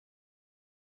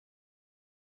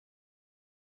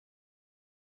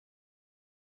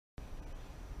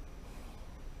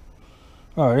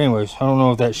All right, anyways, I don't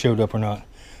know if that showed up or not.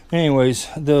 Anyways,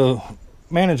 the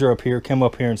manager up here came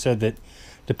up here and said that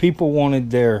the people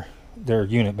wanted their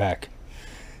unit back.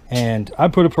 And I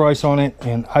put a price on it,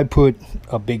 and I put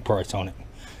a big price on it.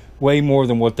 Way more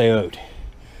than what they owed.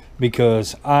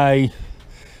 Because I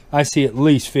see at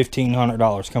least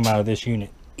 $1,500 come out of this unit.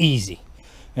 Easy.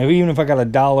 And even if I got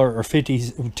 $1 or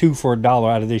 52 for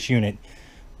 $1 out of this unit,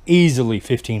 easily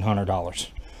 $1,500.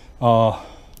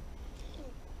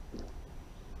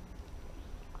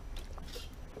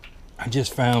 I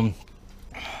just found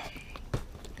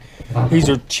these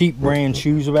are cheap brand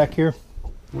shoes back here,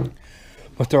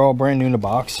 but they're all brand new in the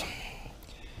box,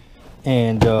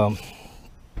 and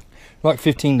like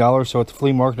 $15. So at the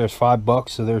flea market there's $5,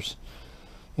 so there's,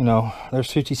 you know, there's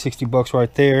 50-60 bucks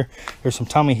right there. There's some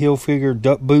Tommy Hilfiger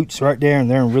duck boots right there, and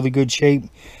they're in really good shape.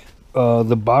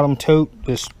 The bottom tote,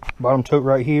 this bottom tote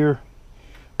right here,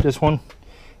 this one,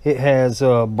 it has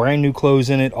brand new clothes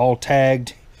in it, all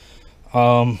tagged.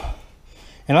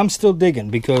 And I'm still digging,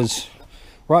 because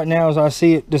right now as I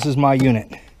see it, this is my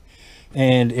unit.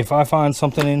 And if I find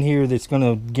something in here that's going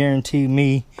to guarantee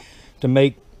me to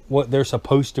make what they're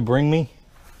supposed to bring me,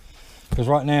 because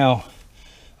right now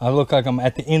I look like I'm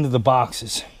at the end of the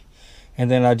boxes and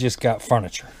then I just got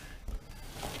furniture.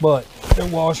 But the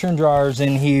washer and dryers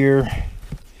in here.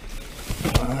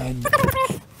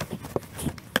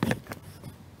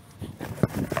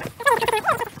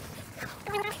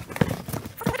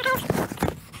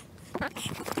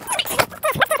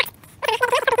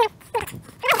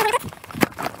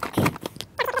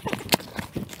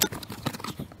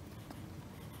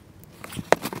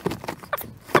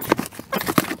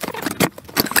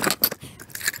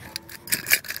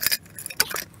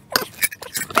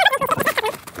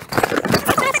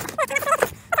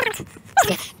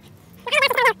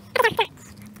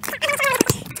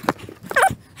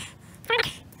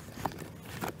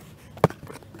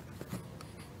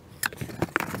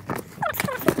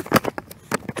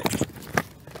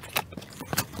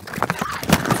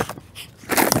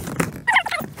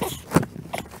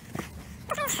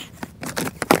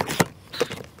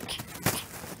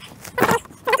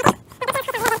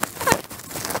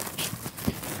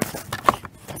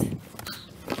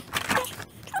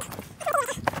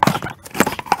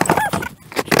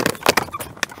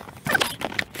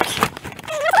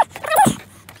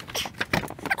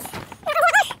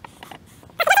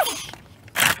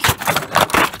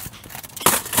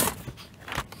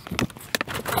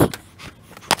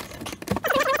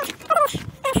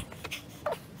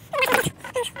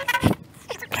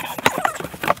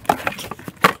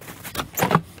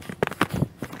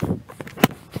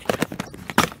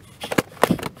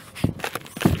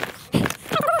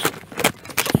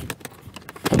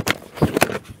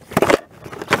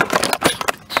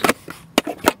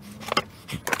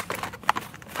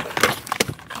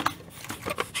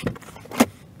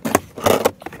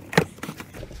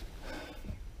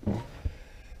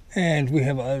 And we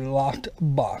have a locked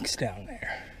box down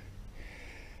there.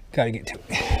 Gotta get to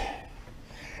it.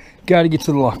 Gotta get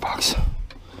to the lockbox,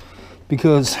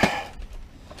 because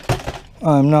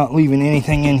I'm not leaving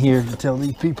anything in here to tell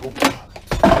these people.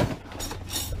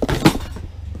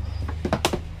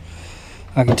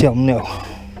 I can tell them no.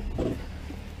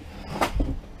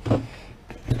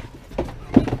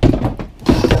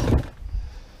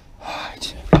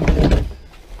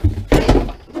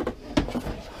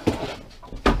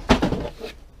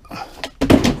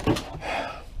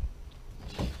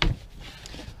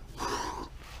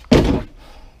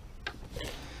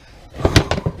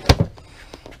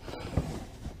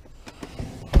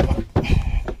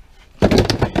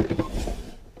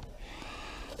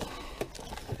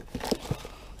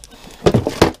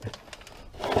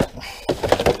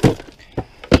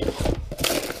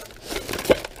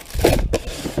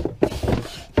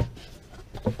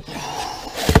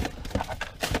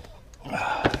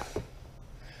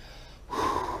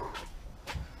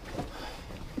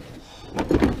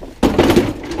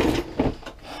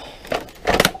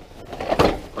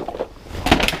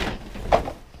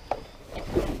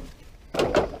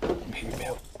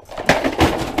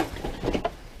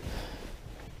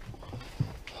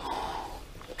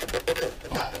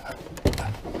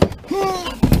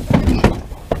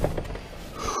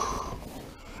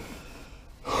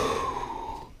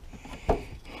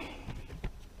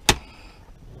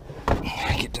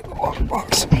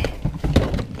 Box.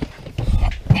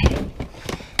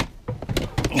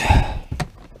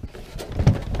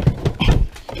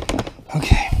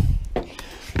 Okay.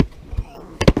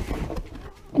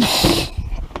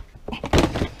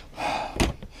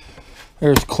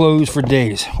 There's clothes for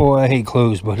days. Boy, I hate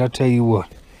clothes, but I tell you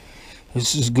what,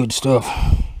 this is good stuff.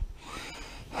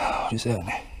 What is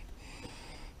that?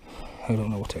 I don't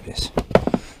know what that is.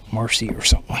 Marcy or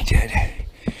something like that.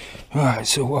 Alright,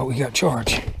 so what we got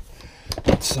charged.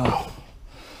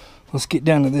 Let's get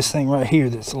down to this thing right here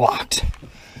that's locked.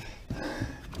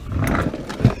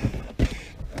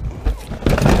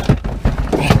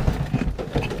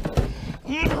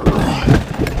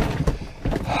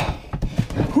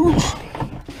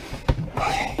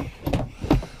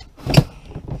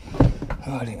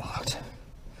 Oh, it ain't locked.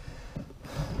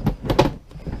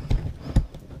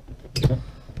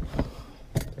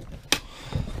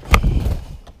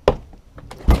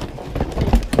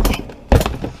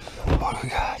 What do we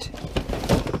got?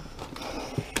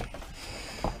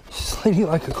 Is this lady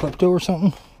like a klepto or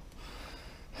something?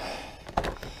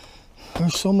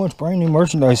 There's so much brand new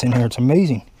merchandise in here, it's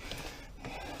amazing.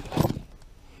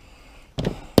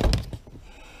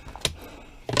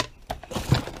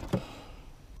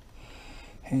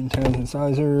 Hand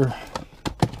sanitizer.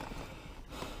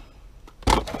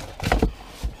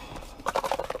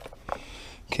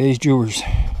 Kay's Jewelers.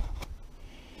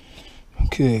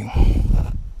 Okay.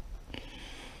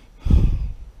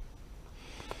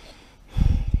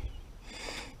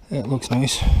 That looks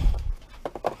nice.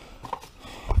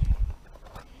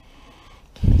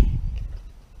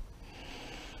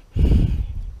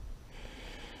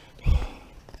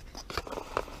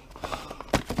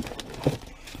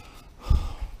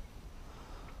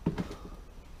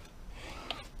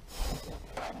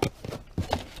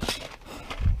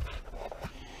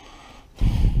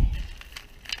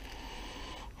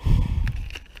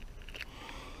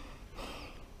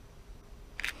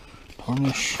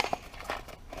 Varnish.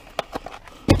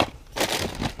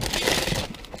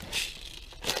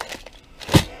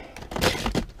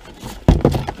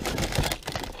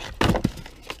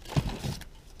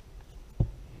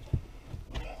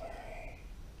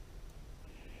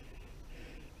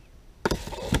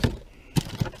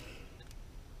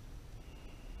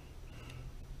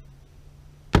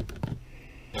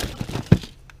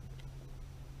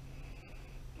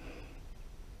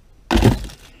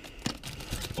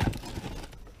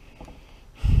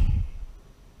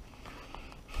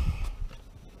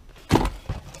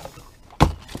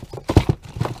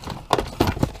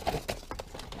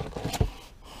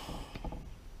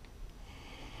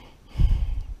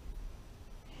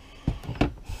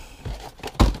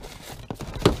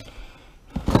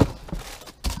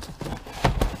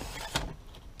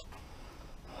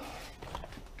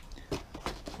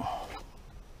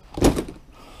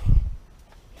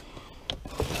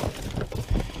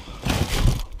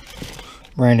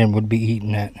 Brandon would be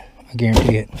eating that, I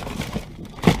guarantee it.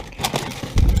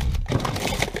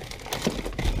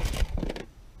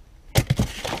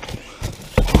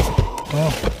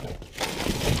 Well,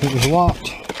 it was locked.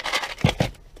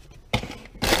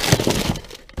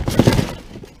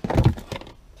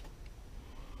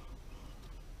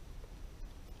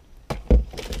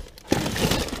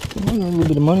 A little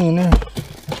bit of money in there.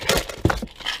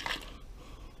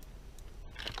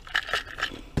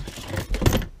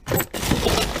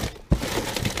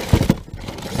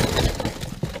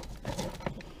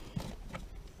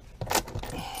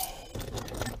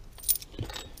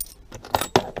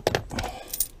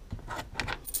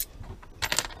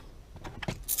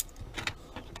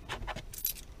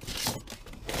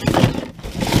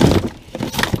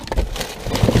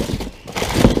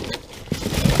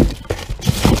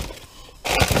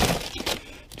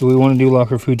 Do we want to do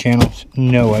locker food channels?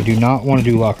 No, I do not want to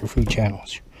do locker food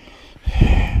channels.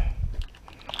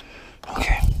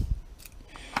 Okay.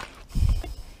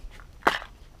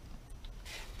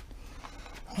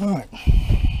 Alright.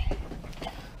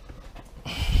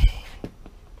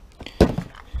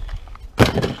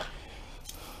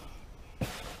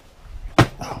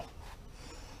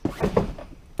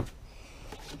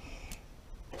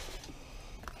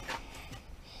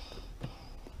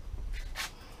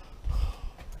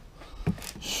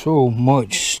 So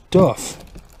much stuff.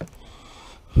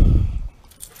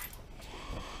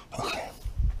 Okay.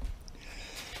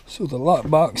 So the lock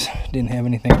box didn't have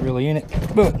anything really in it,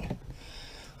 but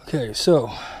okay,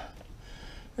 so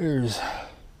there's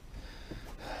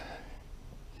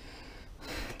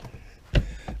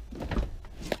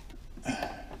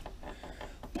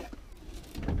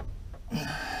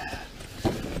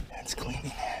that's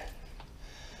cleaning.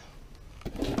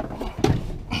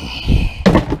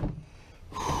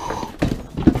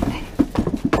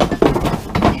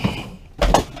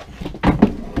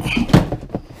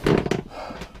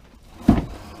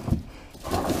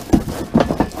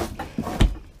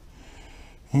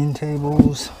 End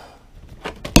tables,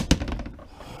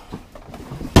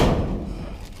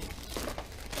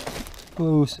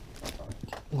 close.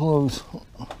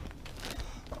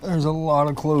 There's a lot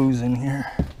of clothes in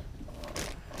here.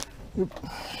 Yep.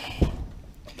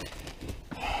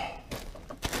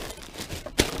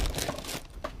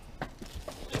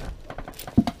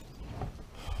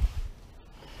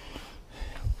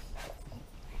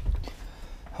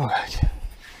 All right.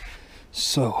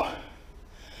 So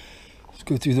let's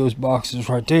go through those boxes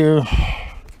right there.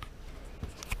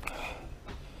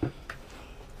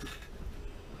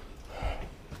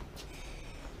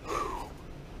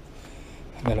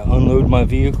 I gotta unload my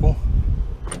vehicle.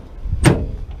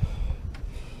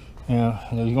 Yeah,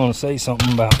 they're gonna say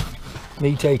something about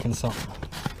me taking something,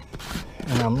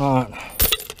 and I'm not.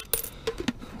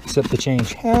 Except the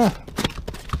change. Yeah.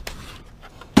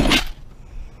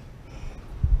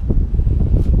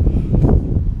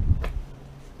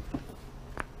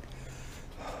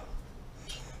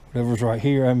 Whatever's right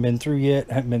here, I haven't been through yet.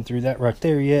 I haven't been through that right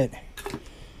there yet.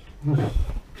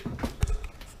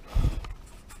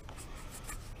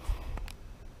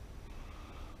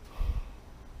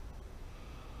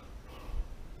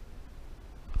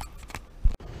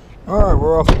 Alright,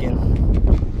 we're off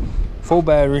again. Full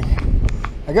battery.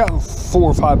 I got 4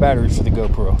 or 5 batteries for the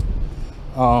GoPro.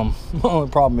 The only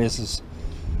problem is it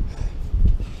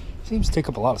seems to take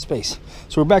up a lot of space.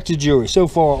 So we're back to jewelry. So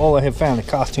far, all I have found is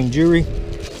costume jewelry.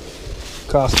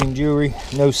 Costume jewelry.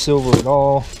 No silver at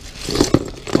all.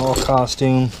 All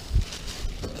costume.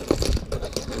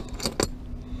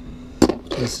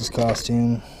 This is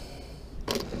costume.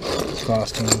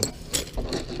 Costume.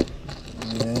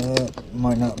 That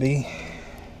might not be.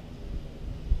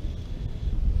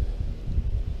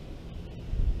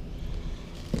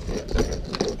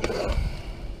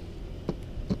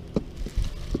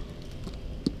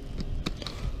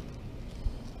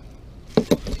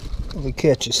 Well, the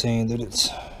catch is saying that it's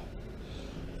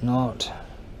not,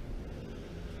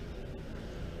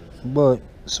 but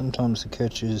sometimes the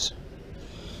catches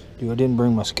do. I didn't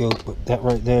bring my scope, but that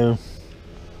right there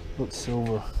looks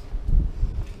silver.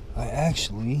 I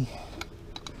actually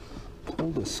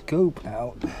pulled a scope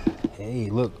out. Hey,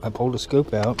 look, I pulled a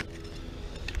scope out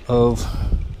of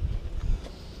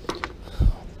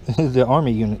the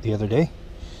Army unit the other day.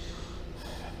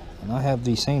 And I have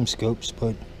these same scopes,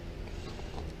 but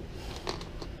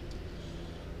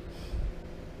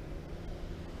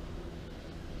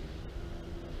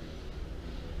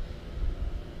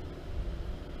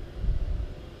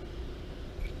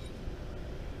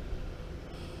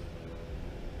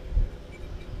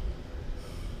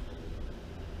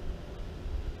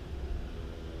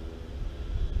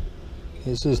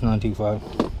this is 925. A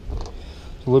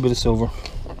little bit of silver.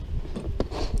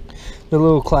 The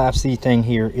little collapsey thing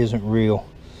here isn't real,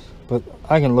 but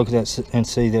I can look at that and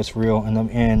see that's real.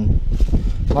 And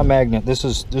my magnet, this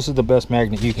is the best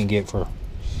magnet you can get for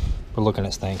looking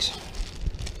at things.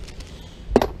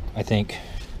 I think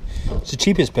it's the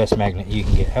cheapest best magnet you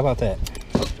can get. How about that?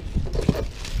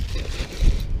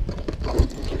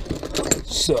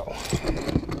 So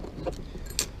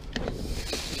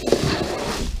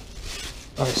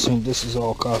I assume this is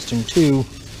all costume too.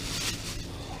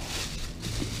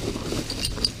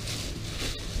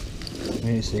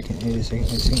 Wait a second, let's see.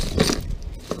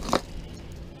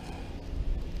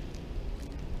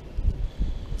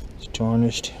 It's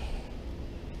tarnished.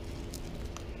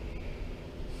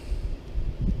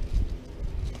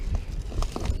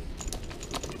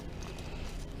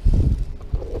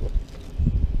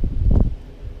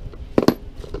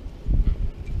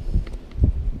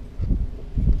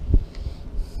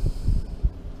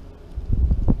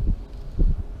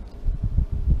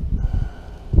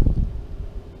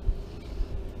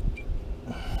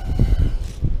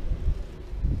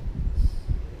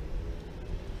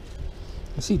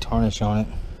 I see tarnish on it.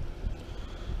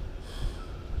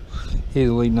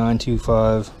 Italy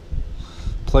 925,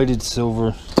 plated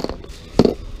silver.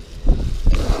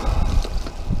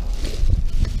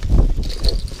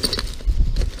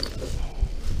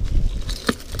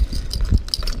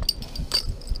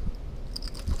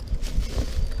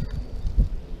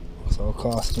 Looks all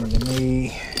costume to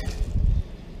me.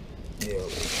 Yeah.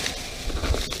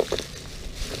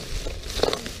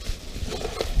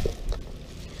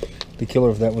 The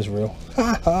killer if that was real.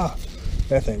 Ha ha!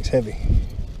 That thing's heavy.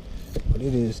 But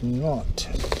it is not.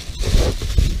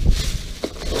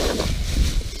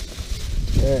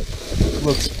 That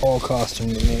looks all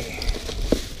costume to me.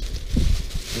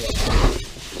 Yeah.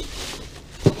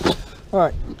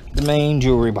 Alright, the main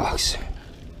jewelry box.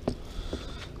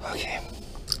 Okay.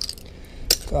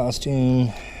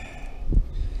 Costume.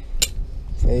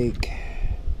 Fake.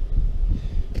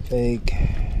 Fake.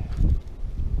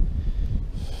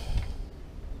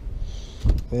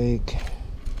 Fake.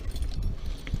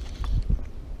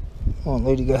 Come on,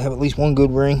 lady, gotta have at least one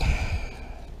good ring.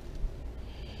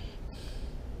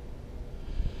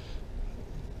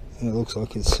 And it looks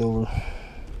like it's silver.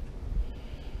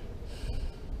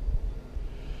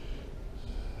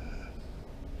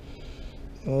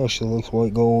 It actually looks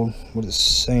white gold, but it's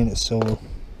saying it's silver.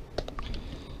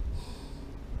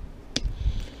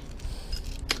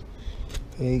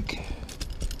 Fake.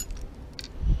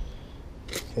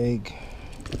 Fake.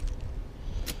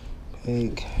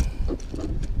 Fake.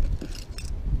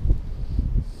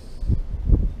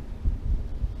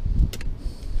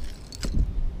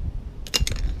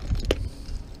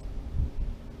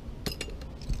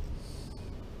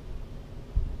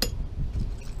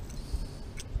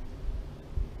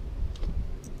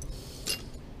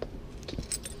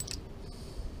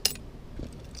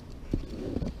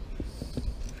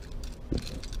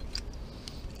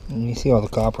 And you see all the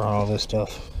copper on all this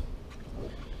stuff.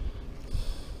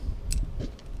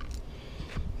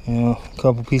 You know, a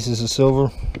couple pieces of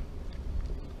silver.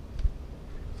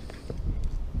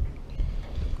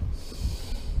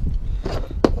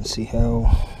 Let's see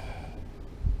how.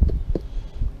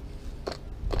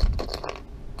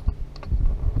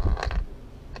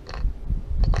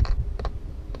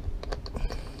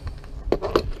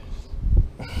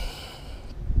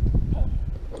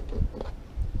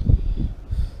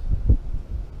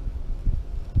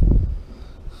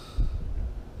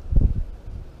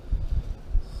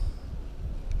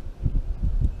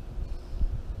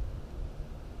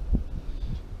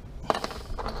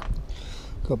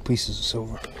 Couple pieces of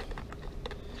silver.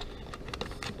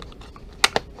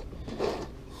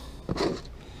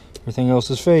 Everything else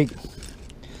is fake.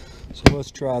 So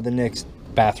let's try the next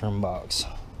bathroom box.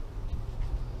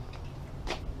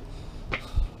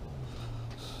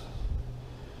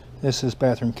 This is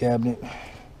bathroom cabinet.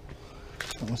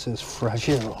 It says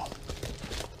Fragile.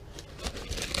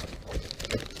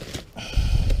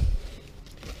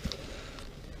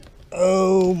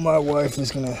 Oh, my wife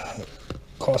is gonna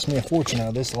cost me a fortune out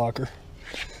of this locker.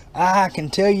 I can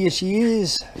tell you she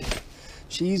is.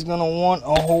 She's gonna want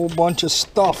a whole bunch of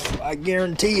stuff, I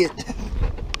guarantee it.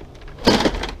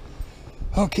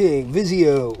 Okay,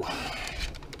 Vizio.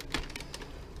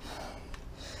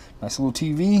 Nice little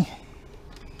TV.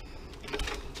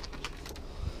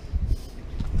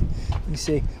 You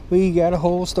see, we got a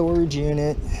whole storage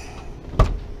unit.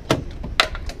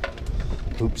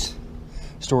 Oops.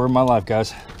 Story of my life,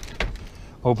 guys.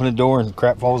 Open the door and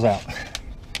crap falls out.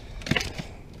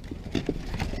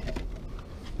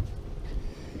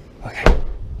 Okay.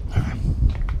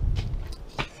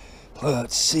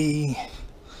 Let's see.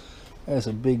 That's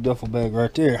a big duffel bag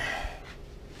right there.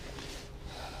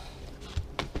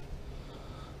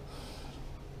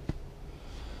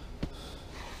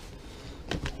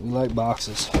 We like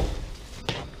boxes.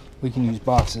 We can use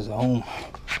boxes at home.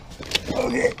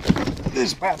 Okay.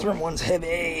 This bathroom one's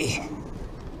heavy.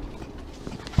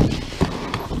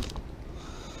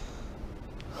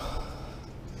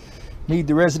 Need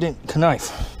the Resident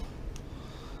knife.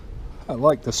 I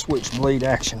like the switchblade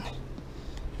action.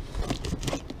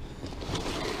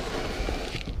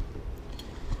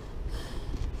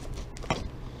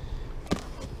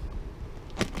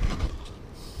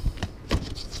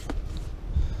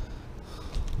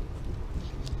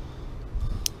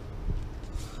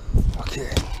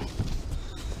 Okay.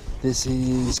 This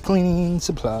is cleaning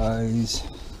supplies.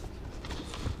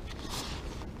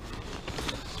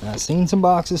 I've seen some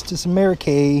boxes to some Mary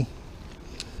Kay.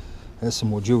 That's some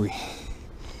more jewelry.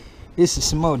 This is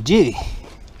some more jewelry.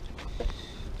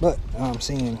 But I'm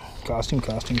seeing costume.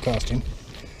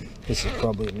 This is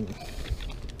probably,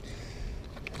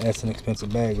 that's an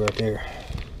expensive bag right there.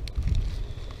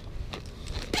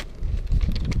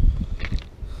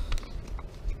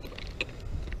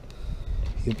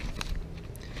 Yep.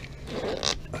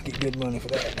 I'll get good money for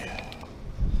that.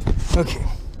 Okay.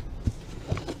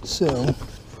 So,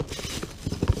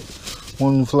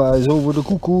 one flies over the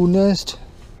cuckoo nest.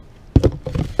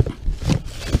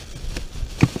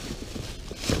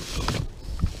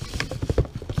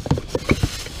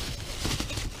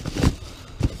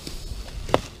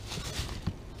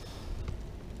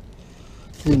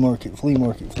 Flea market, flea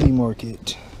market, flea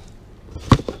market.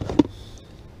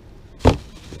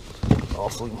 Oh,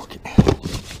 flea market.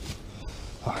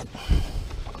 Alright.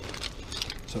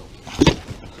 So,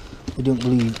 I don't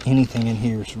believe anything in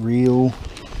here is real.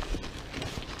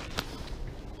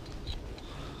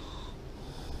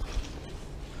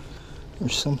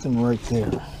 There's something right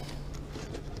there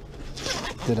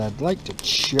that I'd like to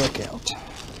check out.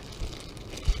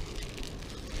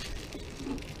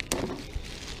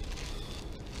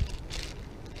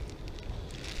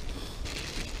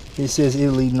 It says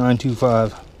Italy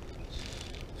 925.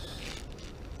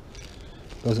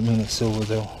 Doesn't mean it's silver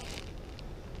though.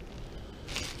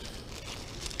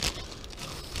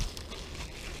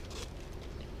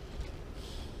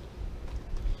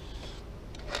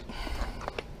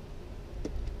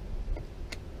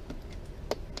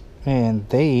 And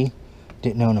they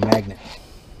didn't own a magnet.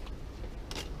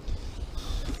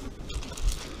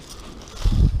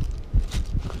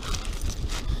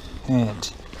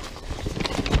 And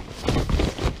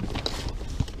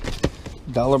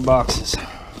dollar boxes.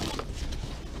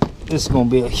 This is going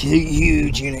to be a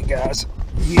huge unit, guys.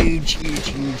 Huge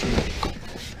unit.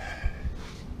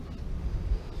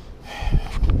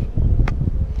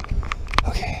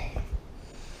 Okay.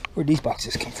 Where'd these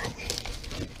boxes come from?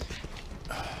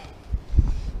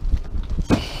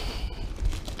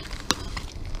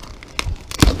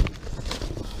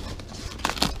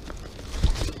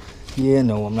 Yeah,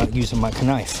 no, I'm not using my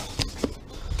knife.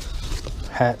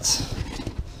 Hats.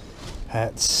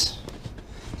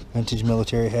 Vintage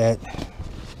military hat.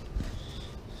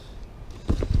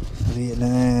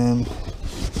 Vietnam.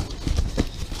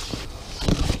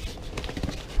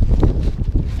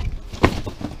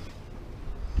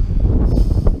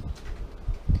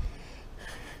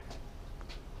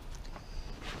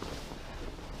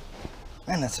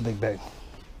 Man, that's a big bag.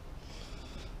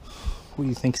 What do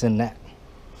you think's in that?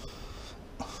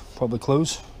 Probably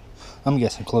clothes. I'm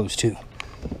guessing clothes too.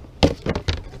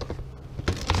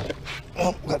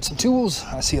 Oh, got some tools.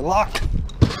 I see a lock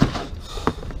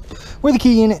with a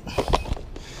key in it.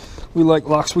 We like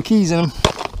locks with keys in them,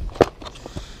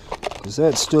 because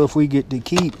that stuff we get to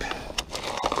keep.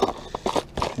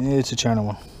 It's a China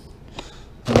one.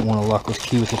 I don't want a lock with a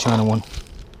key with a China one.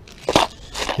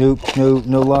 Nope,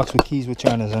 no locks with keys with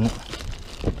Chinas in it.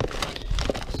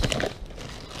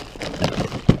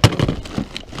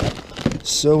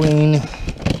 Sewing.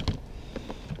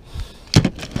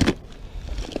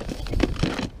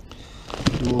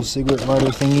 Little cigarette lighter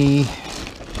thingy.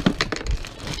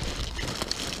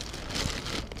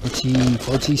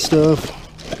 Farty stuff.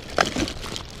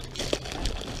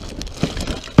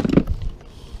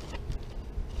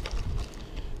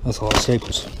 That's a lot of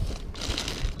staples.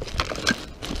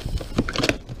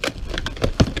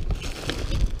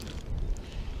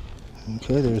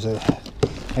 Okay, there's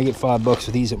I get $5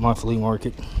 for these at my flea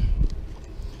market.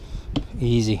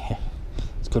 Easy.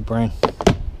 It's good brand.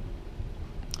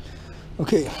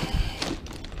 Okay.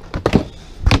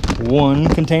 One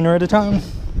container at a time.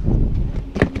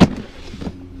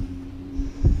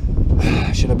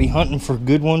 Should I be hunting for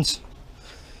good ones?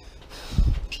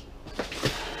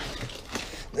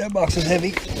 That box is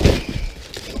heavy.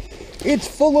 It's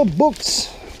full of books.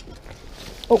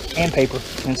 Oh, and paper.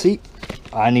 And see,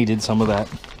 I needed some of that.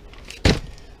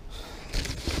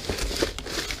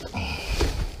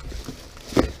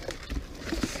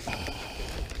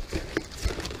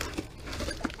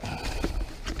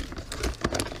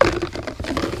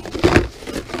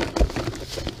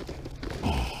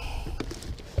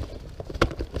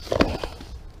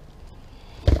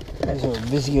 There's our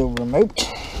Vizio remote.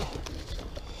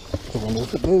 I wonder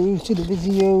if it goes to the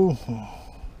Vizio.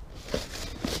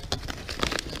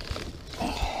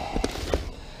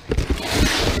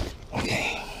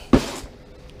 Okay.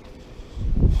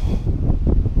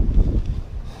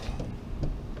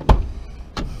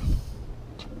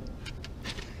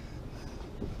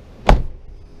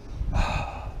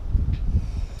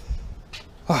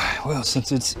 Alright, well,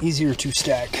 since it's easier to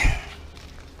stack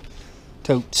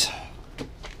totes,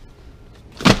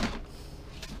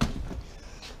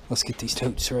 let's get these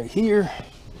totes right here.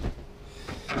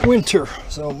 Winter,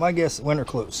 so my guess, winter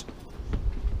clothes.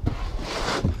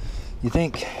 You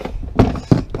think?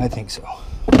 I think so.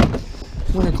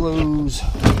 Winter clothes,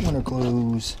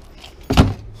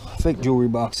 fake jewelry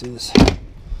boxes.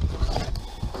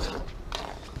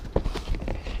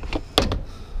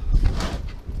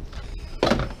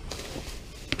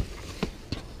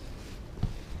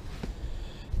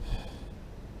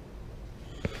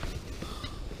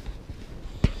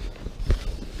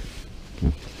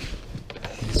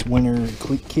 Winter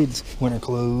kids winter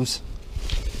clothes.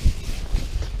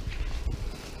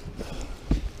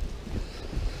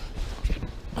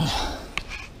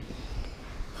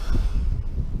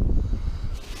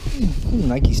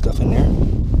 Nike stuff in there.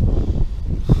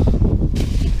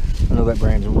 I know that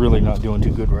brand's really not doing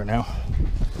too good right now.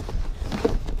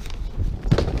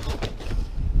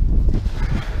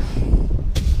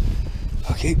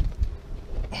 Okay.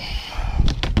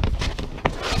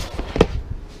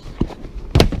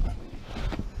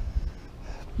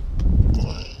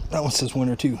 That one says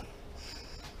winter too.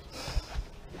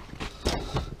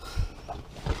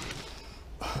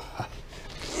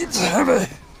 It's heavy.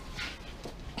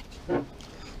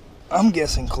 I'm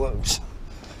guessing close.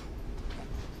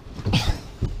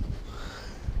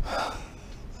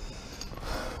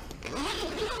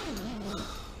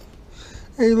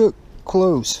 Hey, look,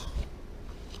 clothes.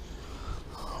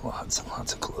 Lots and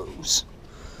lots of clothes.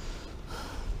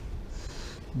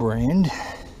 Brand.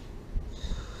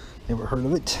 Never heard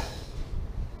of it.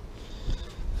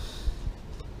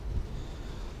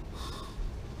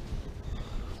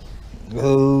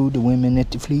 Oh, the women at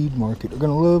the flea market are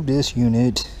gonna love this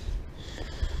unit.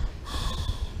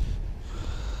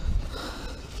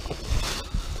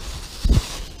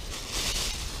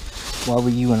 Why were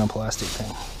you in a plastic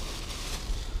thing?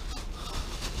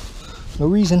 No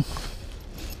reason.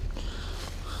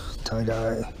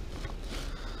 Tie-dye.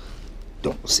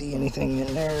 Don't see anything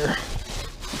in there.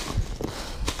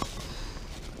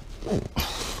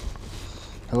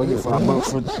 I'll get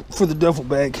 $5 for the duffel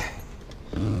bag.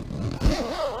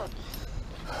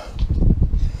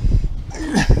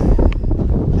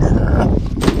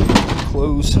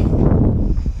 Clothes.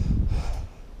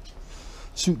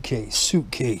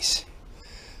 Suitcase.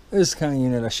 This is the kind of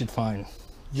unit I should find.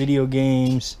 Video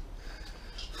games.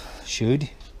 Should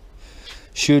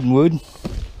and would.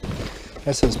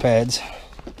 That says pads.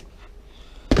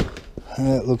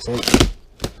 That looks like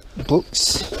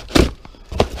books.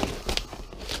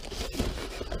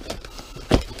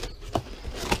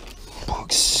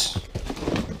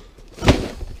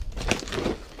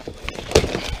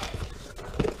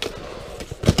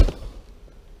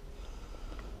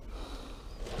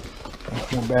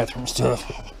 More bathroom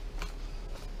stuff.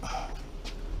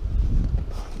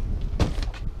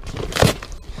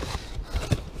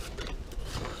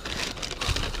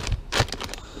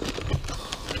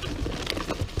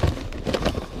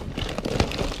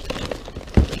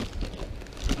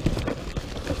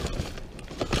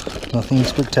 Nothing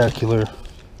spectacular.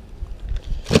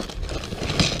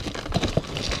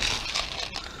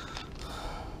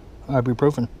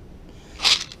 Ibuprofen.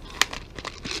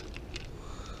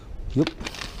 Yep.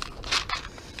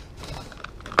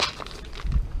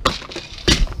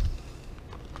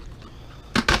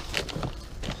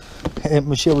 And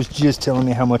Michelle was just telling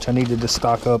me how much I needed to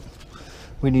stock up.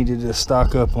 We needed to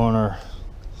stock up on our...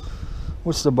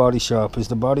 What's the Body Shop? Is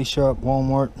the Body Shop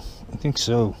Walmart? I think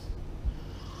so.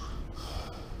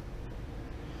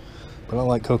 But I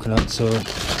like coconut, so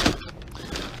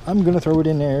I'm gonna throw it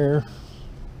in there.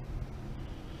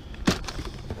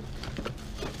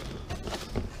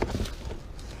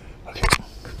 Okay.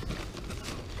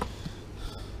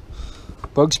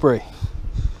 Bug spray.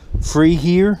 Free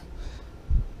here.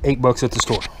 $8 at the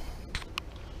store.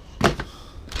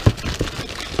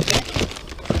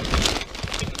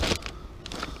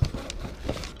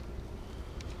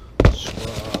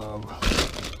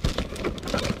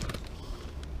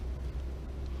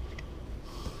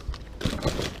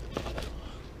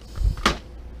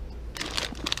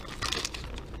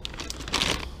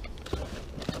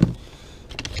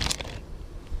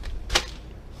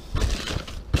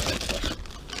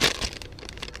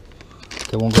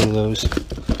 Okay, won't go to those.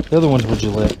 The other ones were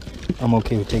Gillette. I'm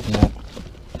okay with taking that.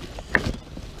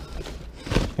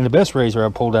 And the best razor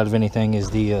I've pulled out of anything is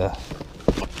the,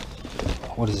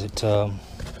 what is it? It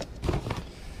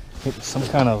was some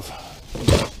kind of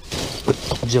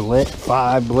Gillette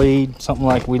 5 blade. Something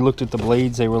like, we looked at the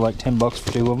blades, they were like $10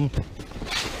 for 2 of them.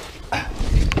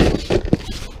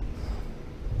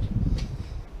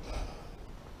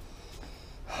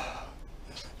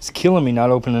 It's killing me not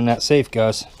opening that safe,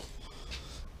 guys.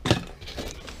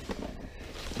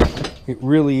 It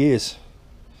really is.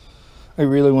 I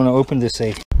really want to open this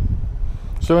safe.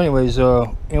 So anyways,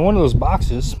 in one of those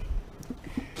boxes,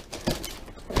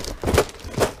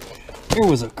 there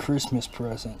was a Christmas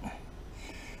present.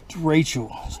 It's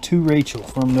Rachel. It's to Rachel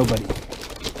from nobody.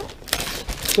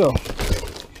 So,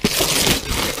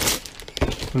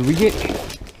 what do we get?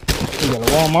 We got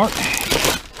a Walmart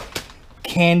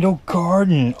candle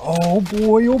garden. Oh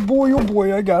boy, oh boy, oh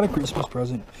boy, I got a Christmas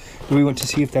present. Do we want to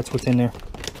see if that's what's in there?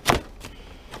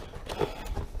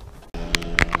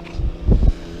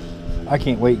 I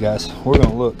can't wait, guys. We're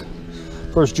gonna look.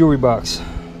 First jewelry box.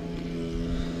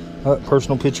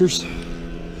 Personal pictures. So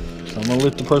I'm gonna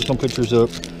lift the personal pictures up.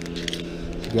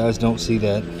 You guys don't see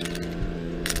that.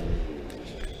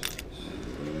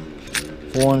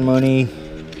 Foreign money.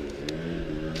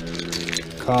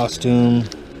 Costume.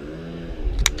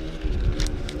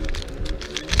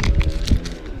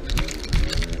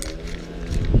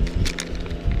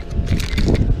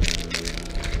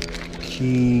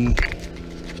 Key.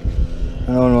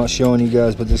 I know I'm not showing you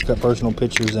guys, but this got personal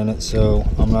pictures in it, so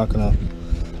I'm not gonna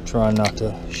try not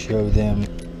to show them.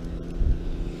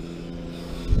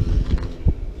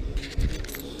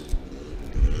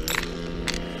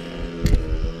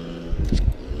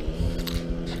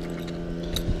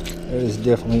 That is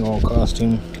definitely all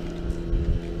costume.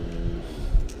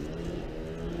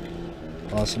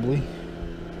 Possibly.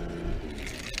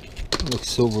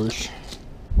 Looks silverish.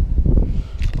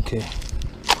 Okay.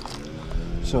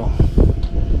 So,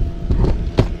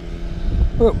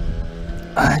 well,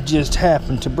 I just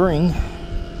happened to bring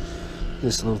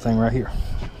this little thing right here.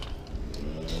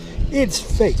 It's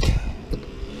fake.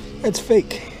 It's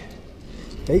fake.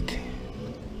 Fake.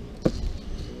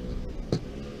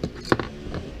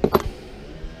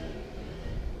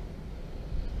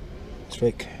 It's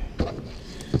fake.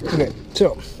 Okay,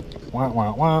 so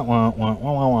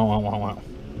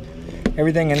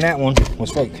everything in that one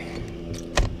was fake.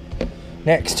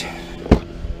 Next.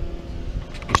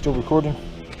 We're still recording?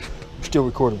 We're still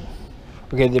recording.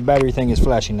 Okay, the battery thing is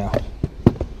flashing now.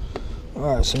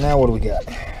 Alright, so now what do we got?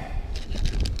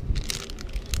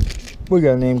 We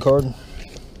got a name card.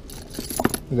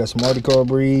 We got some Arctic Car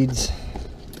breeds.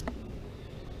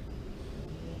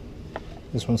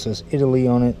 This one says Italy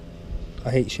on it. I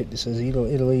hate shit that says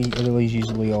Italy. Italy's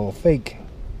usually all fake.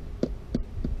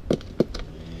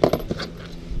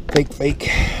 Fake, fake.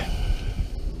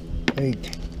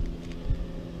 Fake.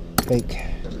 Fake.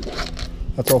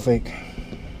 That's all fake.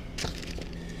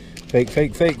 Fake,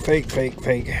 fake, fake, fake, fake,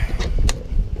 fake.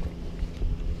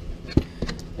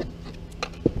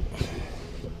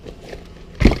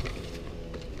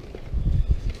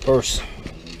 First.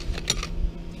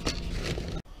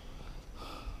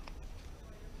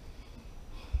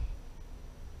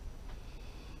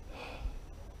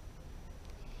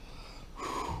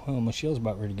 Well, my shell's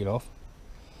about ready to get off.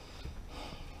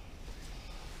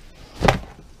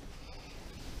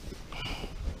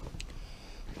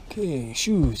 Okay,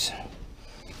 shoes.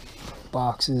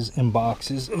 Boxes and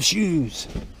boxes of shoes.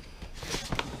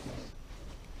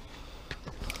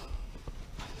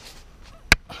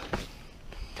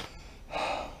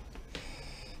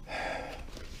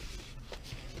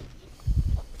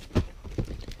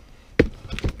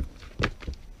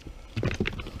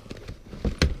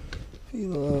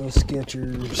 Fila,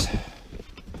 Skechers.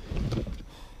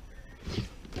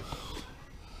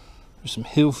 There's some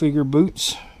Hilfiger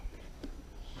boots.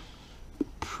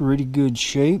 Pretty good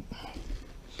shape.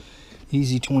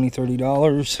 Easy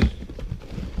 $20–$30.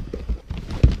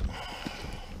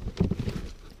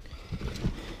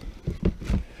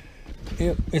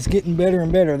 Yep, it's getting better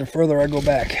and better the further I go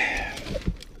back.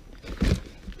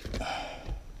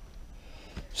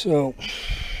 So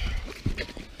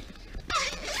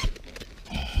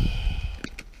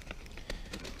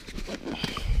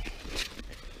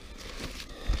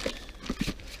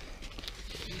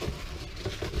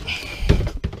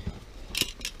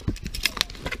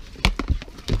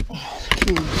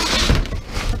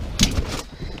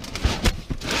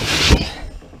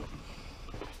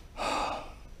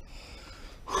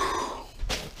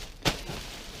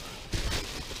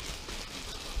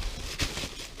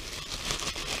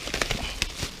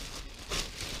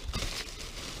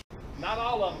not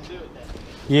all of them do it then.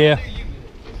 yeah.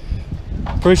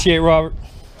 Appreciate it, Robert.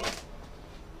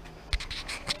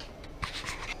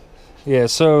 Yeah,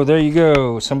 so there you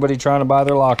go. Somebody trying to buy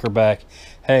their locker back.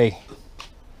 Hey,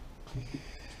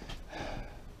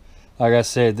 like I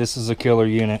said, this is a killer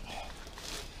unit.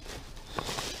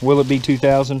 Will it be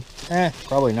 2,000?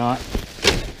 Probably not.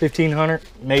 1,500,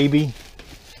 maybe.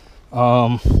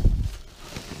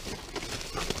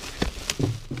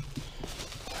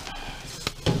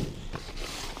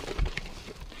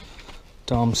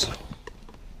 Toms.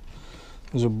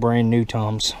 Those are brand new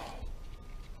Toms.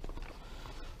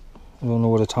 I don't know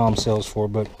what a Tom sells for,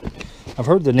 but I've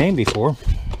heard the name before.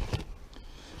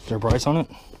 Is there a price on it?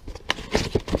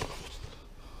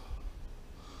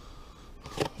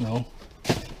 No.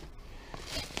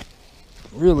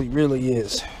 Really, really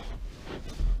is.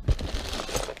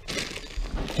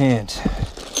 And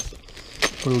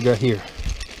what do we got here?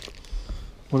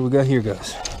 What do we got here,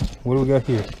 guys? What do we got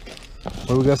here? What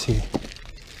do we got here?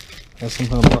 Got some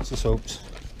box of soaps.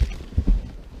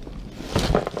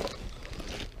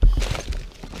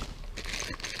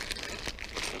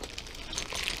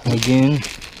 Again,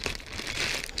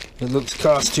 it looks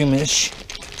costume-ish.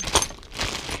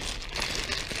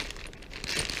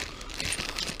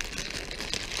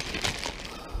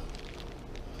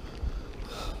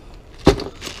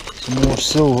 Some more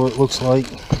silver, it looks like.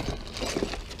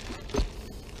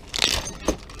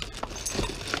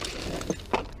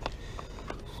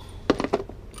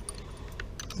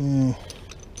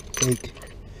 Fake.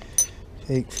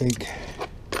 Fake, fake.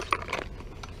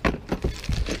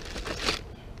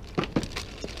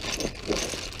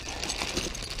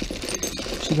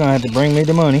 She's gonna have to bring me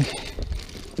the money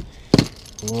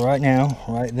right now,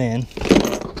 right then.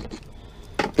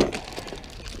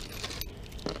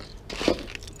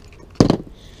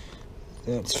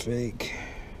 That's fake.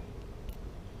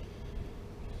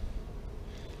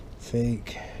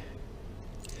 Fake.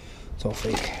 It's all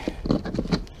fake.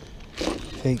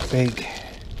 Fake, fake.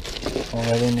 All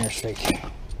that in there's fake.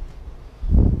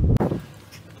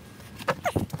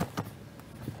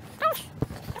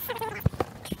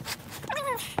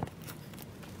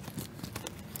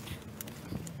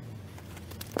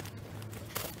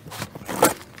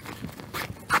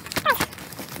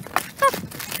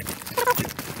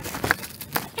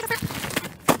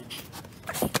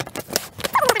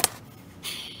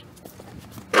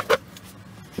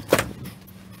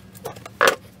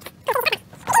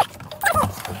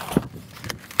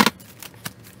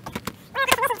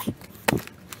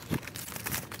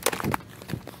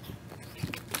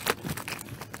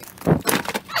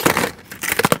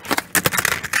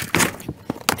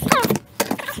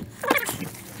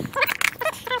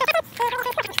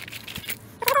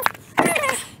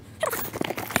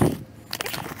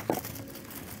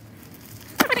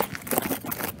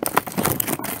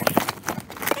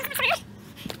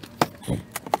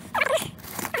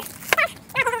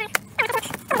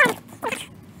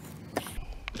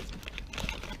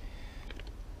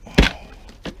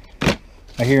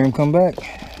 I hear him come back.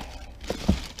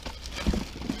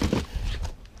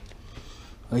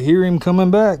 I hear him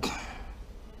coming back.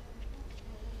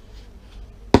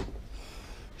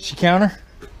 She counter?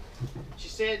 She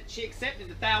said she accepted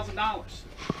 $1,000.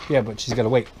 Yeah, but she's got to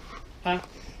wait. Huh?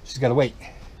 She's got to wait.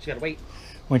 She got to wait.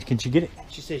 When can she get it?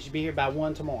 She said she'd be here by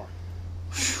 1 tomorrow.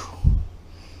 It's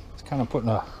kind of putting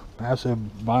a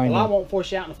massive bind. Well, I won't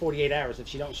force you out in 48 hours. If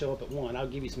she don't show up at 1, I'll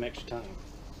give you some extra time.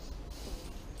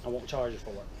 I won't charge you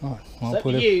for it. Oh, It's up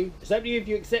to you. It's up to you if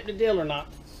you accept the deal or not.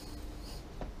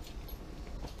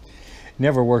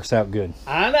 Never works out good.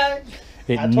 I know.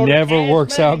 It I told her never cash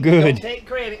works money, out good. Don't take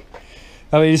credit.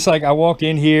 I mean, it's like I walked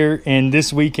in here, and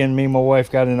this weekend, me and my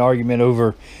wife got in an argument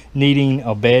over needing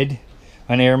a bed,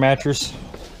 an air mattress.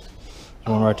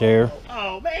 One right there.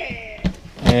 Oh, man.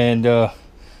 And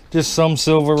just some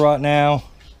silver right now.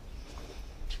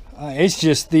 It's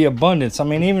just the abundance. I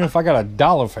mean, even if I got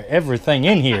 $1 for everything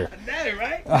in here. I know,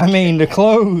 right? I mean, the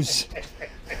clothes.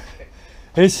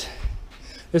 This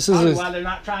is Why they're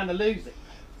not trying to lose it.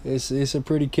 it's a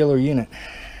pretty killer unit.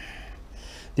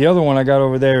 The other one I got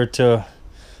over there to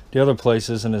the other place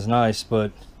isn't as nice,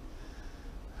 but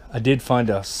I did find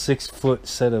a 6-foot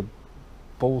set of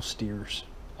bowl steers.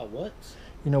 A what?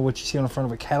 You know what you see on the front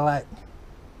of a Cadillac?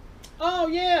 Oh,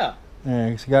 yeah. Yeah,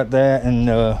 it's got that, and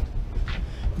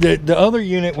the other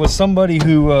unit was somebody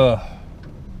who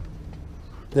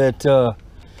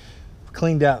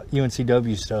cleaned out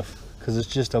UNCW stuff, because it's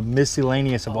just a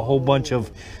miscellaneous of a whole bunch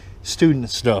of student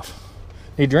stuff.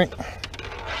 Need a drink?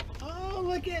 Oh,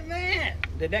 look at that.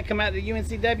 Did that come out of the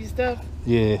UNCW stuff?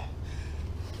 Yeah.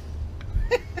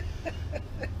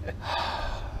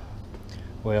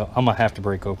 Well, I'm gonna have to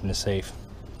break open the safe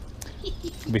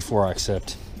before I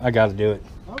accept. I gotta do it.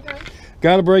 Okay.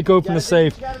 Gotta break open the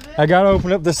safe. I gotta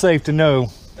open up the safe to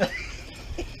know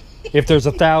if there's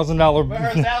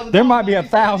 $1,000. There might be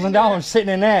 $1,000 sitting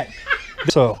in that.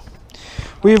 So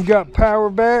we've got power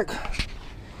back.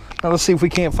 Now let's see if we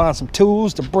can't find some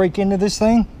tools to break into this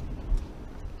thing.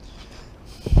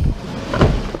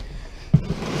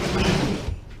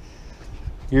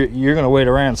 You're gonna wait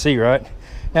around and see, right?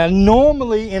 Now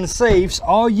normally in safes,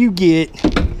 all you get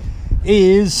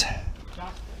is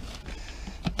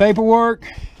paperwork,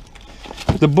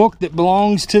 the book that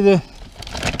belongs to the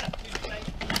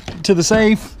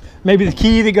safe, maybe the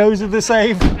key that goes to the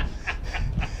safe.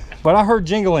 But I heard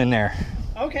jingle in there.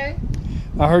 Okay.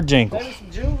 I heard jingle. Maybe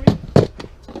some jewelry.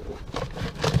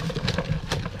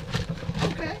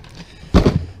 Okay.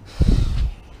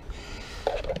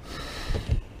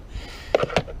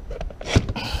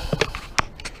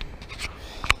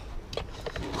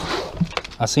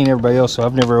 I've seen everybody else, so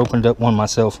I've never opened up one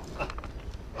myself.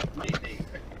 Me neither.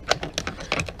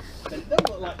 But it doesn't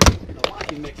look like the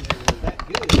locking mechanism was that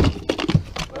good.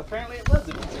 But apparently it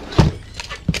wasn't.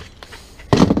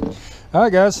 All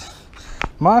right, guys.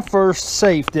 My first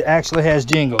safe that actually has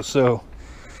jingles. So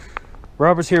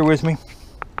Robert's here with me.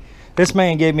 This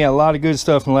man gave me a lot of good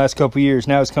stuff in the last couple of years.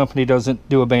 Now his company doesn't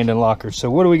do abandoned lockers.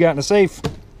 So what do we got in the safe?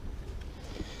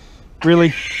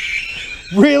 Really?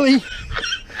 Really?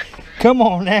 Come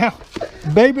on now.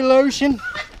 Baby lotion.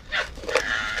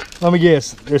 Let me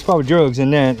guess. There's probably drugs in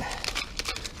that.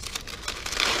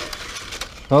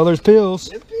 Oh, there's pills.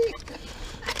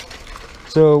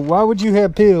 So why would you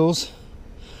have pills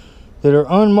that are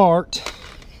unmarked?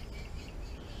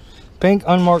 Pink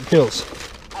unmarked pills.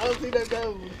 I don't see no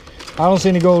gold. I don't see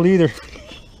any gold either.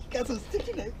 Got some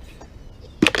sticky notes.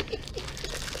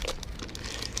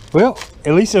 Well,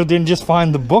 at least they didn't just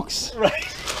find the books.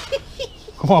 Right.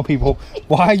 Come on, people.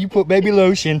 Why you put baby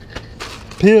lotion,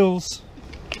 pills?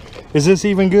 Is this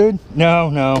even good? No,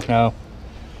 no, no.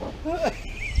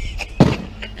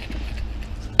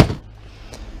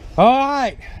 All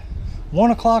right.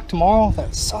 1 o'clock tomorrow.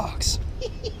 That sucks.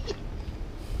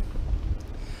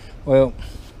 Well,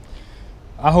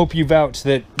 I hope you vouch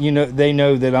that they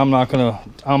know that I'm not gonna.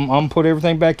 I'm put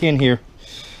everything back in here.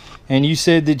 And you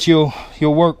said that you'll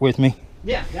work with me.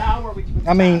 Yeah, I'll work with you.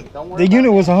 I mean, the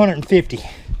unit was 150.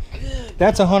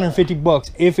 That's 150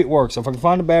 bucks if it works. If I can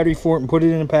find a battery for it and put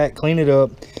it in a pack, clean it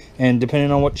up, and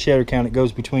depending on what shatter count, it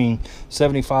goes between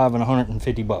 75 and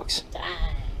 150 bucks.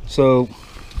 So,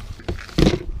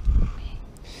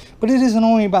 but it isn't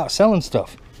only about selling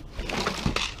stuff.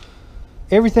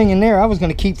 Everything in there I was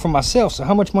going to keep for myself. So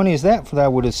how much money is that I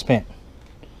would have spent?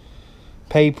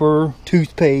 Paper,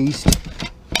 toothpaste,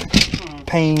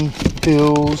 pain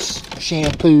pills,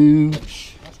 shampoo.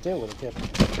 I still would have kept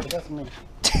it. That's me.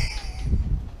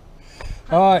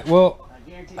 All right, well. I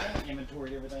guarantee I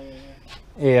inventoried everything in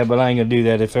there. Yeah, but I ain't gonna do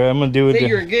that. If I'm gonna do it, See,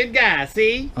 you're a good guy.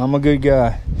 See, I'm a good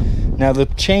guy. Now the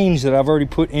change that I've already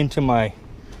put into my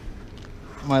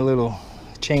little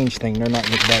change thing, they're not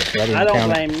getting back. So I don't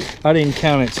blame you. I didn't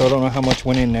count it, so I don't know how much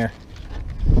went in there.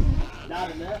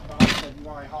 Not enough, probably, because you've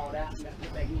already hauled out and got to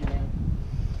put back in now.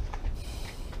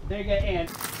 There you go, and.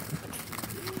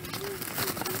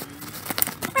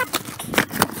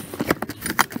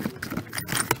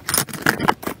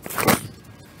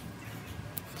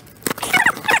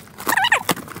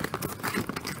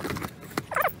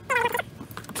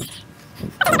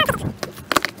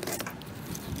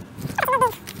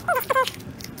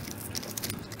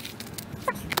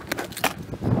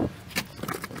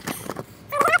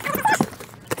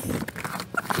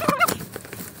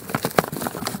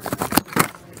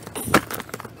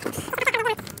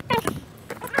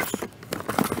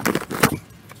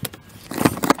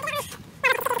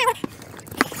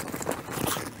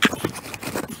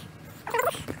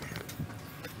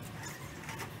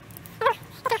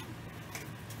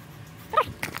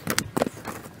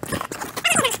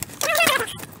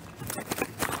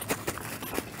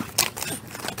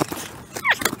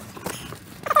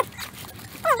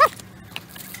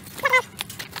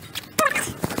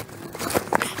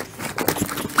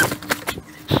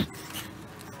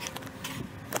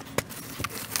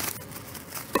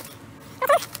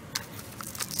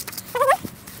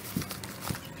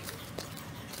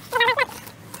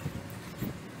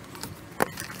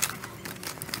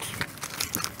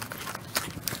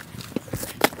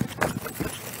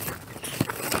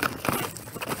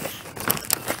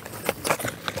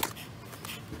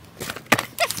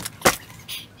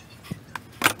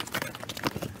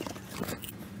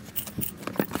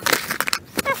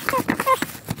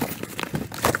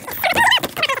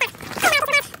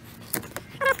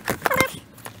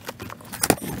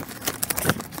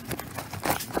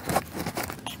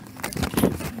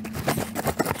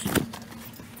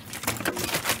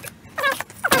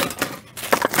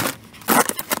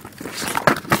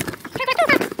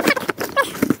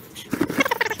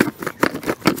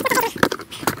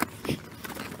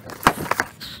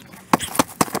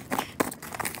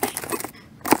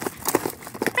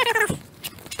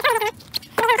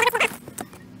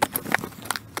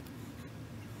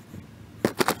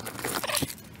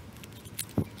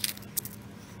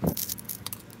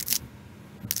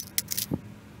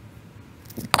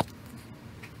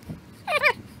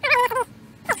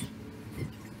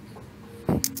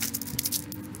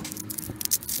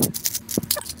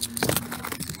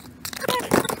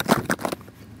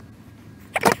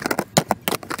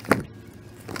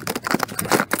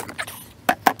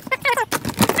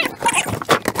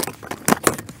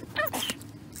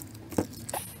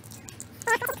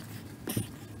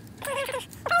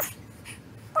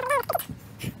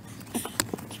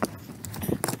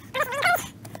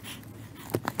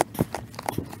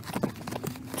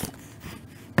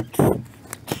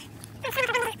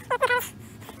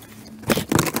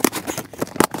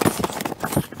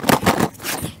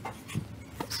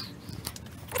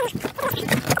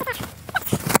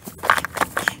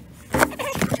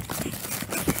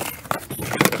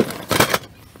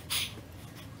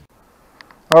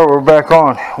 All right, we're back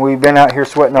on. We've been out here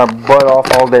sweating our butt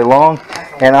off all day long,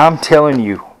 and I'm telling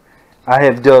you, I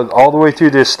have dug all the way through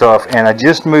this stuff, and I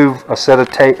just moved a set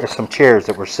of some chairs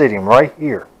that were sitting right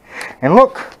here. And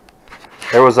look,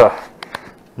 there was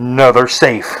another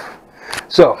safe.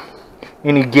 So,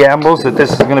 any gambles that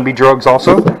this is going to be drugs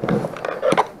also?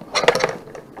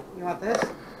 You want this?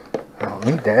 I don't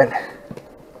need that.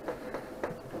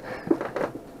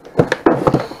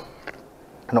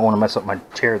 I don't want to mess up my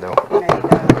chair though. No, you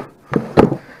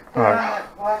don't. Alright.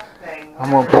 What thing?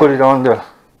 I'm gonna put it on the.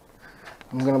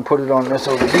 I'm gonna put it on this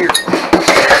over here.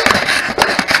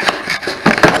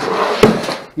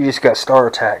 You just got star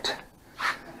attacked.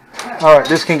 All right,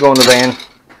 this can go in the van.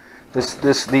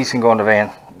 These can go in the van.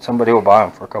 Somebody will buy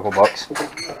them for a couple bucks.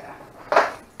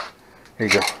 Here you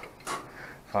go.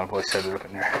 Find a place to set it up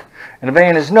in there. And the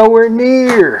van is nowhere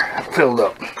near filled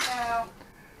up.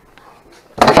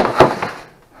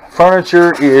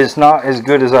 Furniture is not as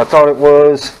good as I thought it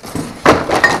was.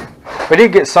 I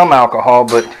did get some alcohol,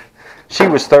 but she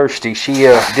was thirsty. She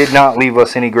did not leave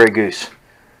us any Grey Goose.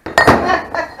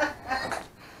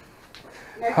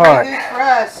 All right. For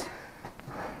us.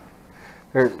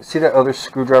 There, see that other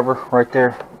screwdriver right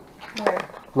there? Where?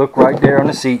 Look right there on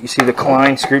the seat. You see the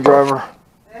Klein screwdriver?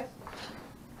 This?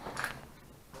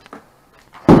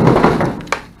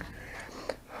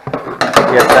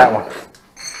 Yes, that one.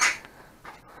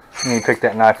 You need to pick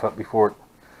that knife up before it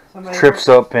Somebody trips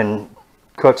up and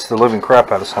cuts the living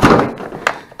crap out of somebody.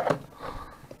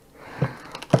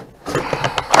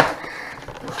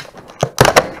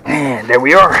 And there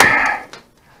we are.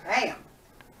 Damn.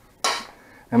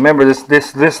 And remember,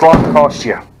 this lock cost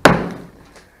you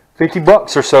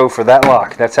 $50 or so for that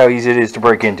lock. That's how easy it is to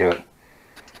break into it.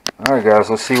 Alright guys,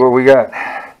 let's see what we got.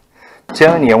 I'm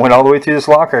telling you, I went all the way through this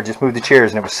locker. I just moved the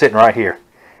chairs and it was sitting right here.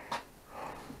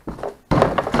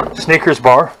 Snickers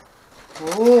bar.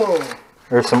 Ooh.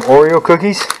 There's some Oreo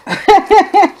cookies.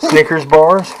 Snickers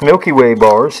bars. Milky Way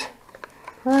bars.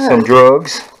 Some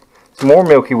drugs. Some more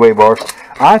Milky Way bars.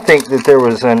 I think that there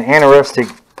was an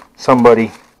anorexic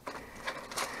somebody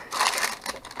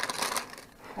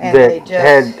And that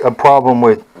had a problem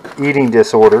with eating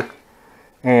disorder,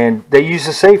 and they use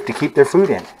a safe to keep their food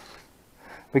in,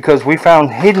 because we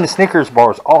found hidden Snickers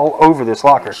bars all over this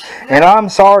locker. And I'm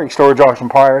sorry, Storage Auction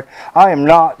Pirate, I am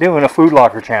not doing a food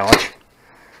locker challenge.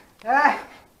 Yeah.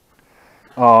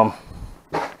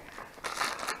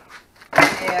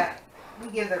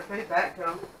 We give their food back to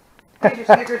them. Here's your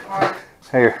Snickers bars.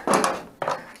 Here,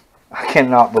 I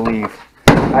cannot believe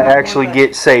I actually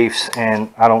get safes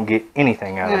and I don't get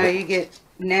anything out of No, it. you get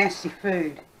nasty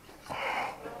food.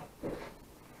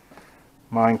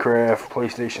 Minecraft,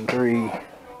 PlayStation 3.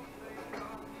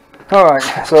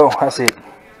 Alright, so that's it.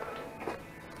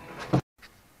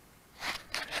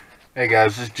 Hey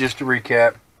guys, this is just a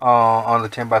recap on the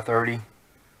 10x30.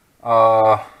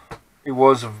 It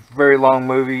was a very long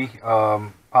movie.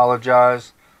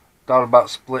 Apologize. Thought about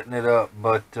splitting it up,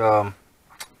 but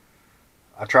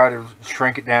I tried to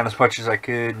shrink it down as much as I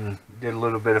could and did a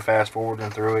little bit of fast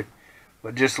forwarding through it.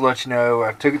 But just to let you know,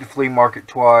 I took it to flea market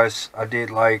twice. I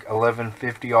did like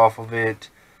 $11.50 off of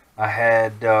it. I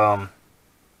had the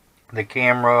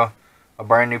camera, a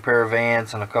brand new pair of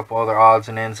Vans, and a couple other odds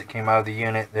and ends that came out of the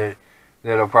unit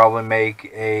that'll probably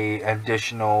make a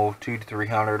additional $200 to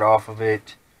 $300 off of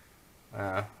it.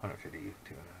 150,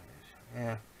 200,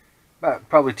 yeah, about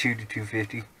probably $200 to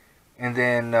 $250. And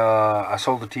then I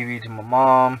sold the TV to my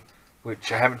mom,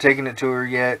 which I haven't taken it to her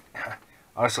yet.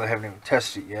 Honestly, I haven't even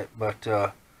tested it yet, but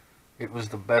it was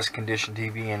the best condition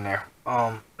TV in there.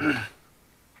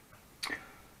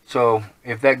 So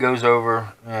if that goes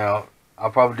over, you know, I'll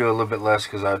probably do a little bit less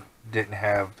because I didn't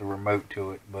have the remote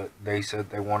to it, but they said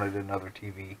they wanted another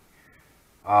TV.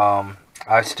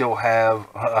 I still have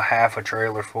half a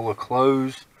trailer full of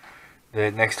clothes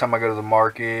that next time I go to the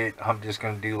market, I'm just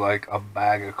going to do like a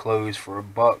bag of clothes for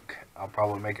 $1. I'll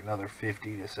probably make another $50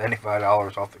 to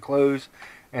 $75 off the clothes,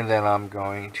 and then I'm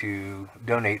going to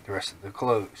donate the rest of the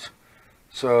clothes.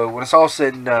 So when it's all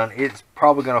said and done, it's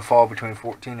probably going to fall between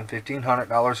 $1,400 and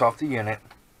 $1,500 off the unit.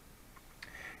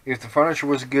 If the furniture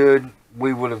was good,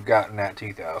 we would have gotten that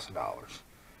 $2,000,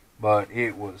 but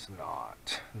it was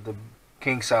not. The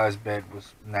king size bed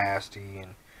was nasty,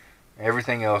 and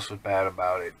everything else was bad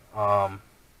about it.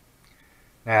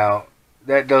 Now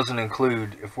that doesn't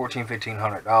include $1,400,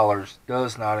 $1,500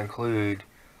 does not include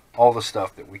all the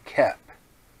stuff that we kept.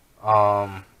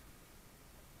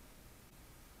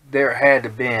 There had to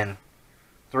been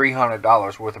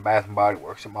 $300 worth of Bath and Body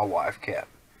Works that my wife kept,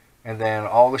 and then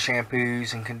all the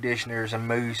shampoos and conditioners and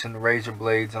mousse and the razor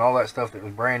blades and all that stuff that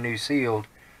was brand new sealed.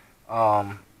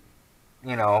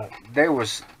 You know, there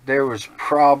was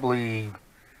probably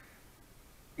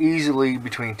easily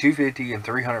between $250 and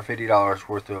 $350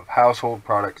 worth of household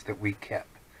products that we kept.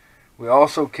 We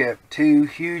also kept 2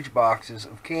 huge boxes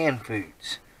of canned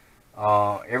foods.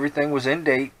 Everything was in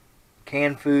date.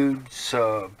 Canned foods,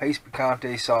 paste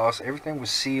picante sauce, everything was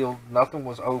sealed, nothing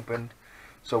was opened.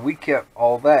 So we kept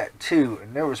all that too,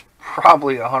 and there was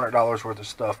probably $100 worth of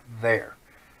stuff there.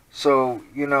 So,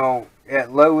 you know,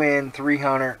 at low end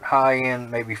 300, high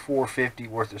end maybe 450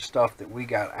 worth of stuff that we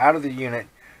got out of the unit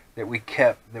that we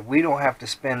kept, that we don't have to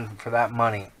spend for that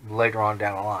money later on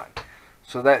down the line.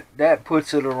 So that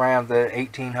puts it around the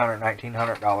 $1,800,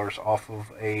 $1,900 off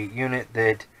of a unit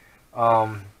that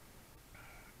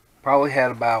probably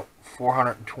had about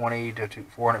 $420 to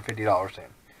 $450 in.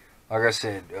 Like I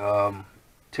said,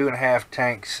 2.5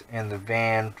 tanks in the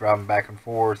van driving back and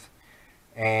forth,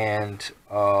 and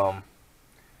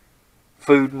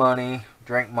food money,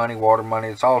 drink money, water money.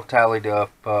 It's all tallied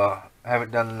up. I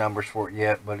haven't done the numbers for it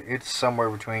yet, but it's somewhere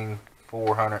between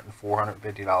 $400 and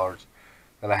 $450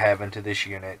 that I have into this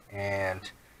unit,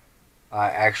 and I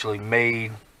actually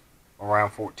made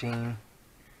around 14,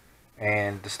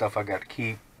 and the stuff I got to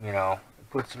keep, you know, it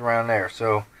puts it around there.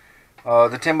 So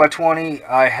the 10x20,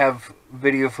 I have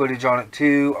video footage on it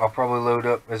too. I'll probably load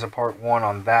up as a part 1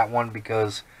 on that one,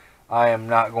 because I am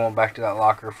not going back to that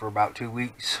locker for about 2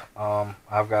 weeks.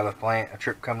 I've got a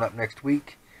trip coming up next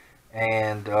week,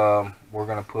 and we're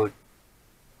gonna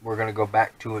go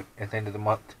back to it at the end of the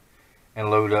month and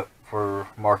load up for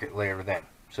market later then.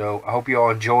 So I hope you all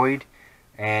enjoyed,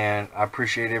 and I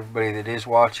appreciate everybody that is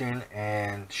watching,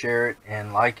 and share it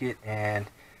and like it and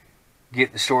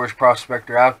get the Storage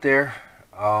Prospector out there.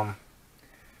 Guys,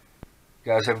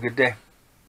 have a good day.